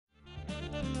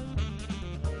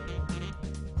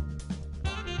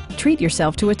Treat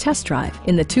yourself to a test drive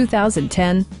in the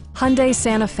 2010 Hyundai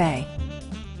Santa Fe.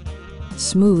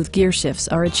 Smooth gear shifts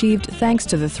are achieved thanks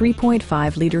to the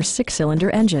 3.5-liter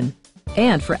six-cylinder engine.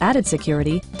 And for added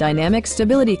security, dynamic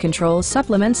stability control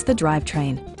supplements the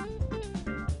drivetrain.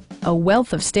 A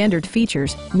wealth of standard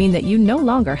features mean that you no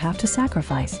longer have to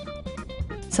sacrifice,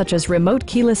 such as remote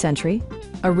keyless entry,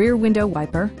 a rear window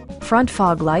wiper, front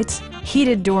fog lights,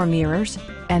 heated door mirrors,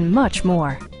 and much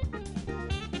more.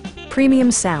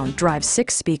 Premium sound drives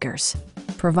 6 speakers,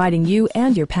 providing you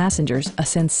and your passengers a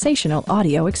sensational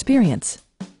audio experience.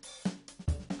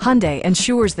 Hyundai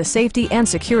ensures the safety and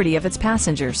security of its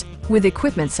passengers with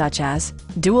equipment such as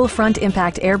dual front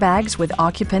impact airbags with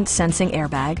occupant sensing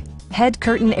airbag, head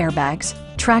curtain airbags,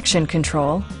 traction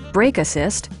control, brake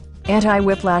assist,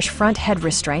 anti-whiplash front head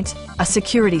restraints, a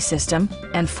security system,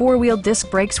 and 4-wheel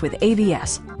disc brakes with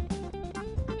ABS.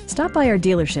 Stop by our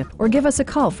dealership or give us a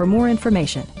call for more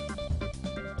information.